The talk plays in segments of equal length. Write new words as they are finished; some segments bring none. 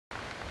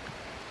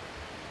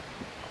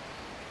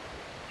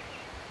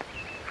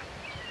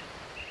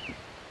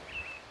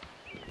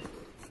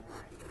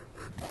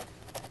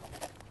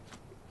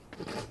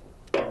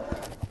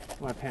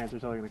my pants are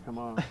totally going to come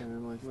off. And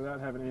then, like,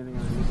 without having anything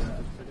underneath that.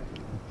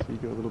 So you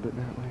go a little bit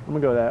that way. I'm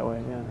going to go that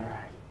way, yeah. All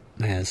right.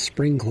 As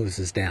spring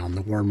closes down,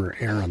 the warmer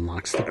air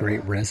unlocks the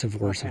great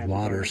reservoirs of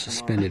water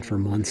suspended for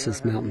months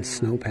as mountain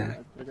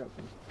snowpack.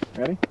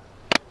 Ready?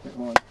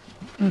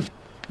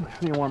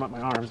 Let me warm up my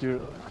arms, dude.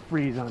 It'll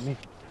freeze on me.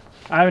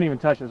 I haven't even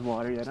touched this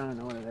water yet. I don't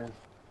know what it is.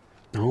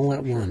 All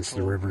at once,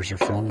 the rivers are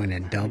flowing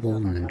at double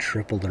and then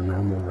triple their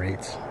normal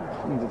rates.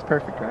 Means it's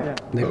perfect, right? Yeah.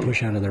 They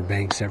push out of their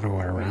banks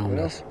everywhere around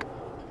us.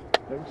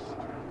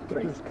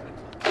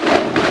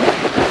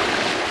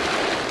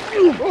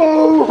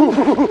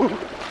 Oh!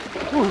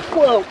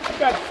 Whoa!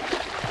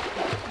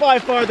 That's by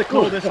far the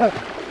coldest.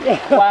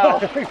 Wow.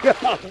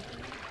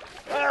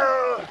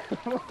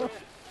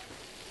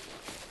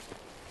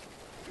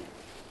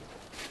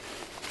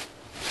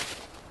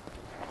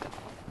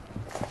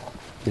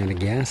 At a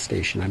gas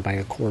station, I buy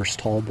a Coors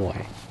Tall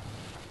Boy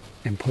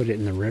and put it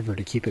in the river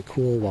to keep it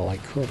cool while I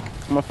cook.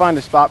 I'm gonna find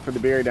a spot for the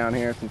beer down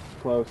here since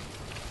it's close.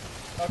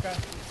 Okay.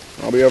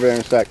 I'll be over there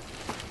in a sec.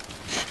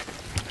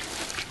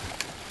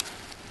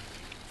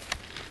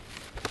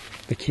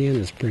 The can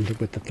is printed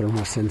with the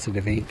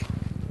thermosensitive ink.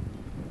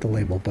 The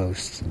label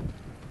boasts,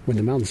 when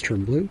the mountains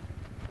turn blue,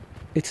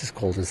 it's as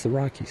cold as the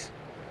Rockies.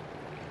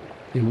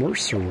 And we're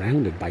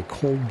surrounded by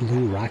cold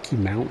blue Rocky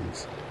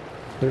Mountains.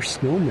 Their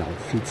snow melt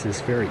feeds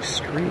this very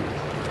stream.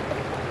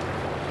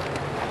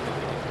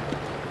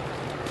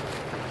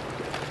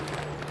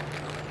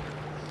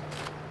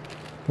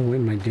 But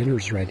when my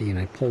dinner's ready and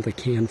I pull the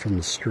can from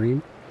the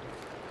stream,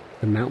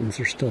 the mountains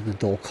are still the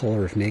dull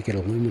color of naked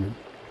aluminum.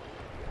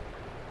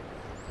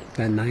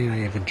 That night I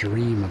have a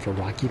dream of a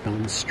Rocky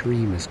Mountain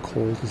stream as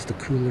cold as the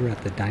cooler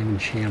at the Diamond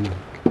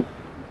Shamrock.